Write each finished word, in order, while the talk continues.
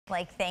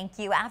Blake, thank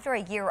you. After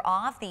a year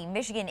off, the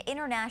Michigan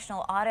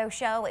International Auto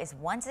Show is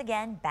once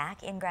again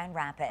back in Grand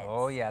Rapids.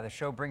 Oh yeah, the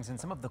show brings in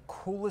some of the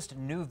coolest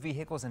new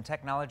vehicles and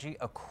technology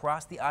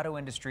across the auto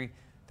industry.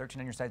 13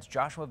 on your side's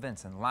Joshua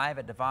Vincent live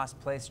at DeVos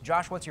Place.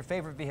 Josh, what's your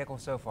favorite vehicle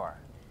so far?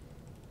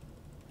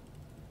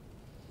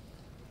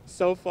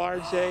 So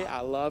far, Jay, I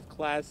love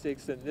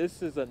classics, and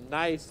this is a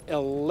nice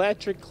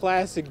electric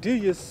classic. Do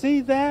you see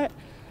that?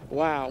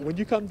 Wow. When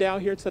you come down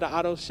here to the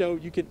auto show,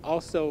 you can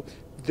also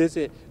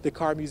visit the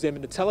car museum.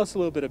 And to tell us a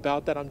little bit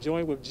about that, I'm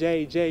joined with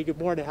Jay. Jay, good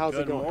morning. How's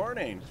it going? Good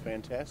morning. It's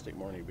fantastic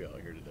morning to be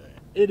out here today.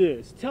 It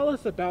is. Tell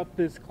us about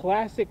this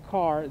classic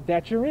car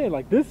that you're in.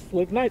 Like, this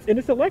looks nice, and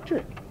it's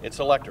electric. It's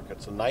electric.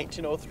 It's a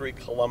 1903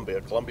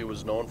 Columbia. Columbia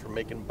was known for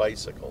making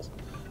bicycles.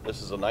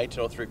 This is a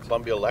 1903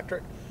 Columbia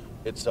electric.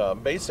 It's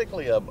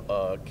basically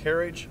a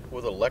carriage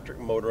with an electric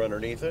motor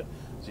underneath it.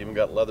 It's even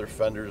got leather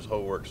fenders,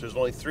 whole works. There's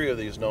only 3 of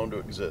these known to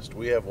exist.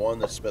 We have one,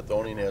 the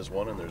Smithsonian has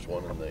one, and there's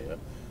one in the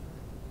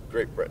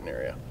Great Britain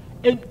area.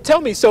 And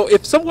tell me, so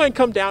if someone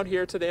come down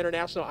here to the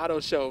International Auto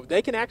Show,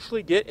 they can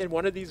actually get in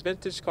one of these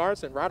vintage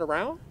cars and ride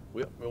around?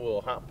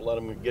 We'll let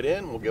them get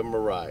in, we'll give them a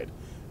ride.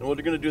 And we're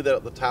going to do that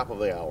at the top of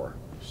the hour.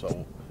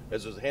 So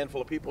as there's a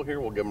handful of people here,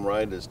 we'll give them a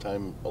ride as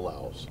time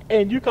allows.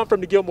 And you come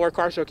from the Gilmore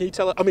Car Show. Can you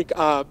tell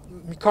us,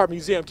 Car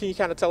Museum, can you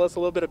kind of tell us a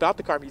little bit about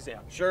the Car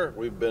Museum? Sure.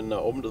 We've been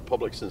open to the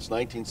public since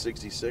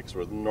 1966.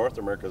 We're North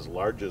America's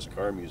largest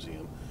car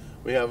museum.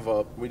 We have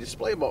we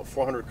display about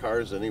 400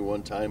 cars at any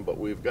one time, but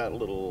we've got a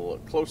little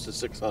close to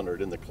 600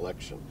 in the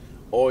collection,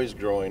 always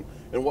growing.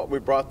 And what we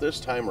brought this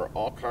time are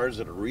all cars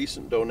that are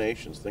recent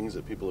donations, things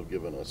that people have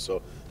given us.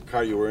 So the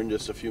car you were in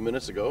just a few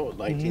minutes ago was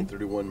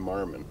 1931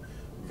 Marmon.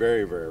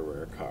 Very, very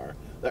rare car.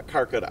 That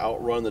car could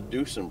outrun the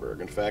Duesenberg.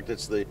 In fact,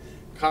 it's the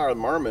car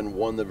Marmon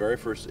won the very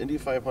first Indy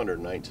 500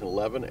 in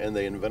 1911, and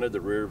they invented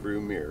the rear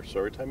view mirror. So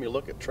every time you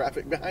look at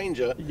traffic behind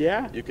you,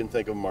 you can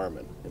think of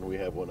Marmon. And we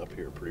have one up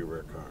here, a pretty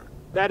rare car.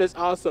 That is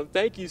awesome.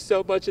 Thank you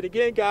so much. And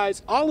again,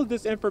 guys, all of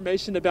this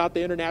information about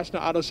the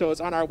International Auto Show is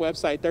on our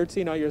website,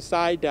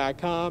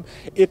 13onyourside.com.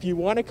 If you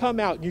want to come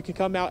out, you can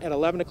come out at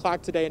 11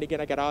 o'clock today. And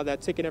again, I got all that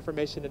ticket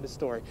information in the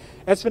story.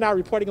 As for now,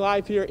 reporting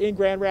live here in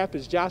Grand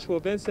Rapids, Joshua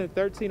Vincent,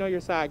 13 on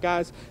your side.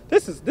 Guys,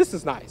 this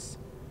is nice.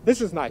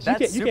 This is nice.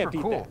 You can't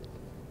beat that.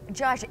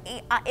 Josh,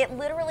 it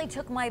literally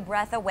took my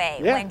breath away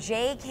when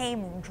Jay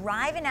came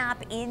driving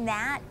up in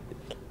that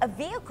a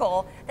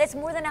vehicle that's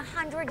more than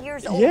 100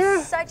 years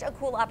old. Such a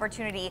cool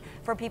opportunity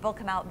for people to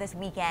come out this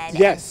weekend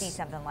and see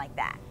something like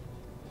that.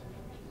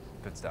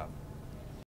 Good stuff.